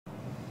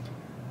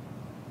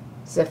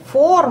The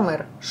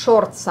former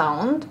short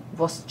sound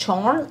was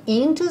turned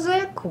into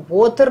the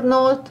quarter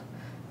note.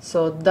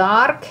 So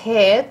dark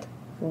hat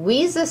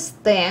with a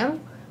stem,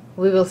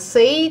 we will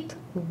say it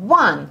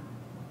 1.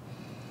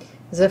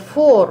 The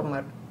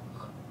former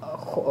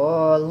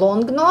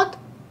long note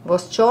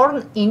was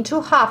turned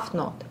into half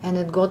note and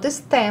it got a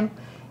stem,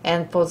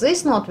 and for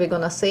this note we're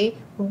gonna say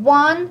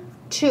 1,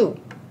 2.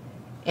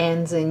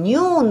 And the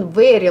new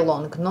very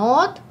long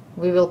note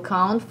we will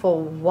count for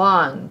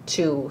 1,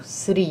 2,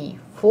 3,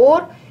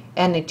 4,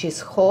 and it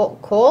is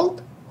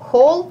called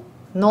whole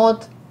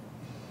note.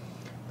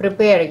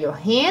 Prepare your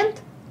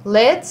hand,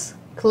 let's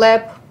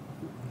clap.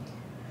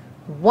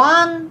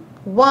 1,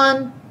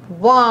 1,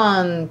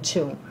 1,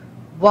 2.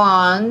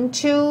 1,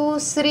 2,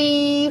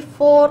 3,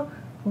 4.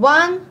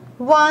 1,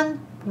 1,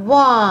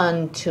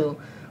 1, 2.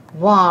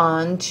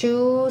 1,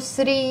 2,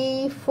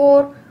 3,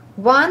 4.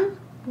 1,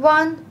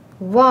 1,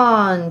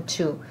 1,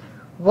 2.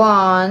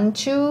 1,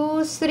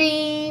 2,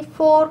 3,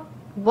 4.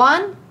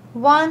 1,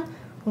 1,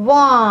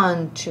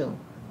 1, 2.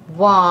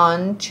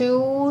 1,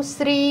 2,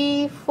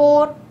 3,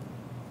 4.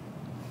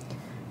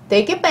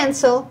 Take a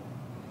pencil,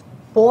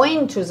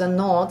 point to the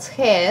notes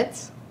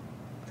heads.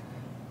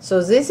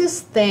 So this is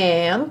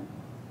stem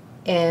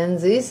and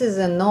this is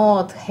a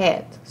note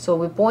head. So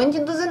we point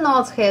into the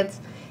note heads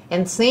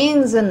and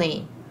saying the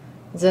name.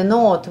 The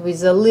note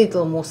with a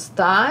little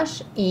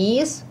mustache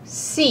is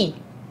C.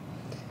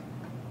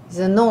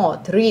 The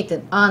note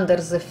written under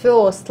the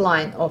first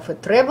line of a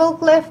treble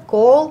clef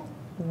called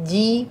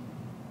D.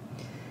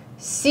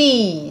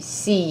 C,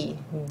 C,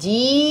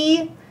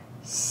 D,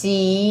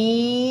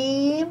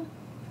 C,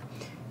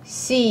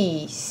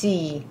 C,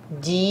 C,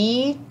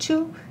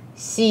 D2,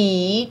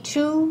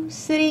 C2,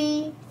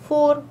 3,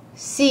 4,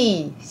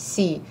 C,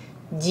 C,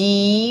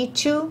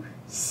 D2,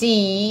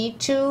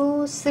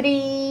 C2,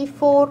 3,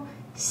 4,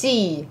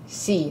 C,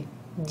 C,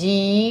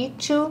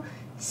 D2,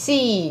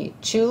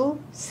 C2,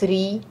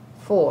 3,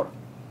 4.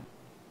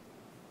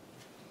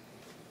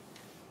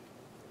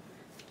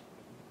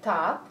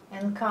 Tap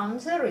and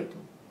count the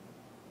rhythm.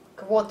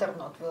 Quarter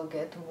note will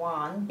get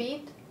 1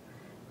 beat,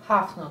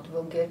 half note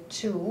will get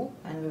 2,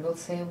 and we will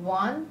say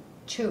 1,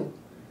 2.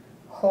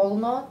 Whole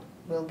note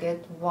will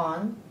get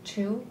 1,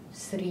 2,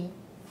 3,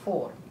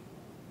 4.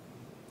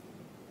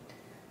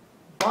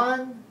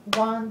 1,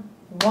 1,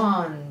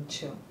 1,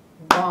 2.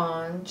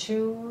 1,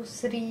 2,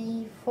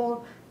 3,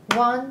 4.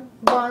 1,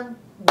 1,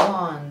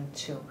 1,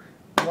 2.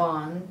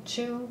 1,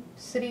 2,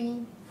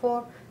 3,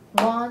 4.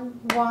 1,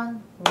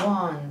 1,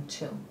 1,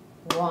 2.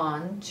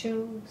 1,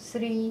 2,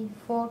 3,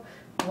 4.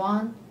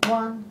 1,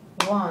 1,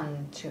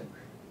 1, 2.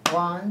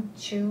 1,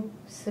 2,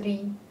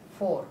 3,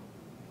 4.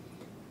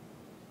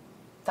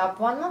 Tap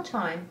one more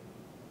time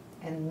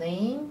and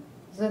name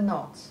the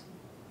notes.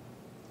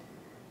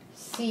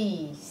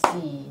 C,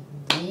 C,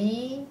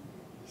 D,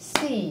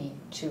 C,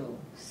 2,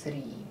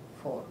 3,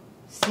 4.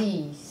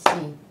 C,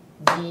 C,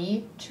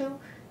 D, 2,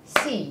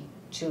 C,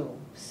 2,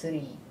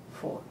 3,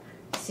 4.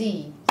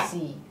 C,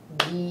 C,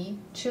 D,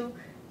 2,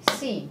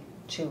 C,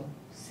 2,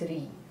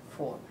 3,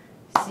 4.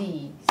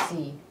 C,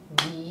 C,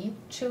 D,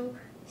 2,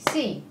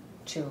 C,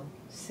 2,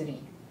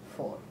 3,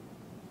 4.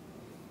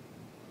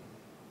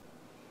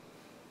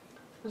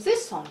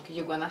 This song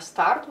you're gonna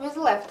start with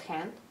left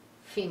hand,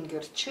 finger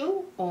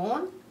 2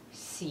 on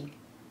C.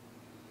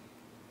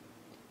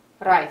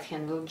 Right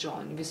hand will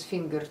join with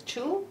finger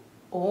 2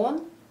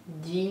 on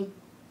D.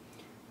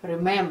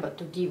 Remember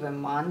to give a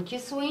monkey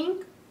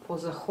swing for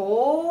the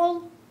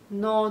whole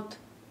note.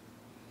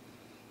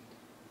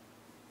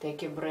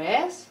 Take a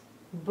breath,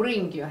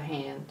 bring your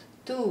hand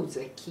to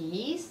the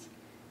keys.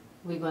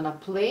 We're gonna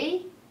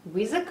play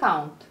with a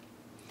count.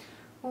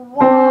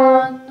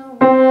 1,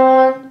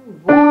 1,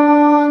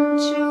 1,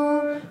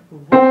 2,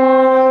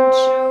 1,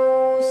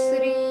 2,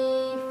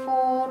 3,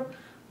 4.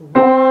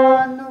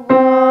 1,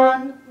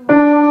 1,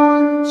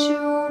 1,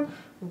 2,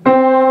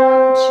 1,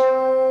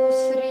 2,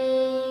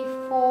 3,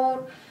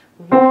 4.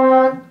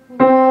 1,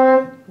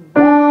 1,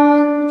 1,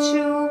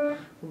 2,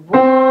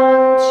 1,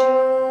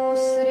 2,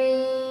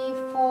 3,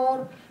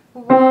 4.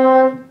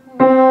 1,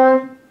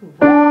 1,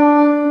 1,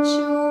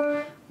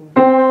 2,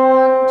 1,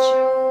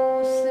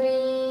 2,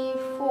 3,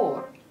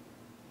 4.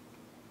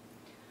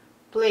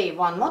 Play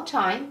one more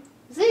time.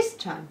 This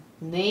time,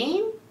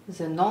 name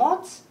the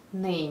notes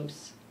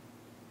names.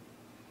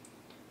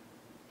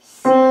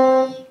 C,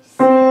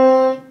 C,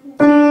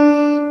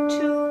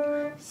 D2,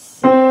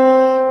 C2,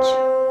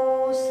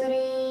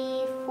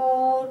 3,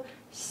 4.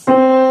 C,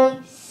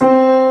 C,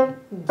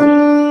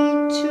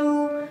 D2,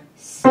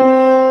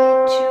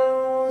 C2,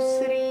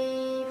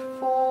 3,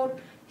 4.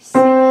 C,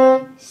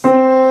 C,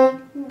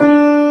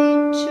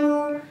 D2,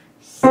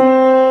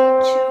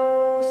 C2,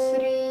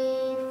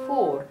 3,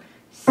 4.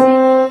 C,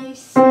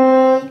 C,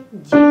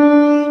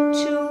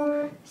 D2,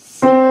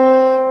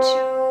 C2,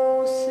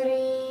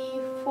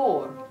 3,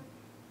 4.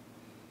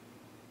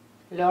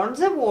 Learn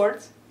the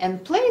words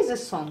and play the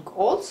song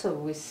also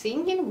with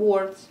singing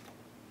words.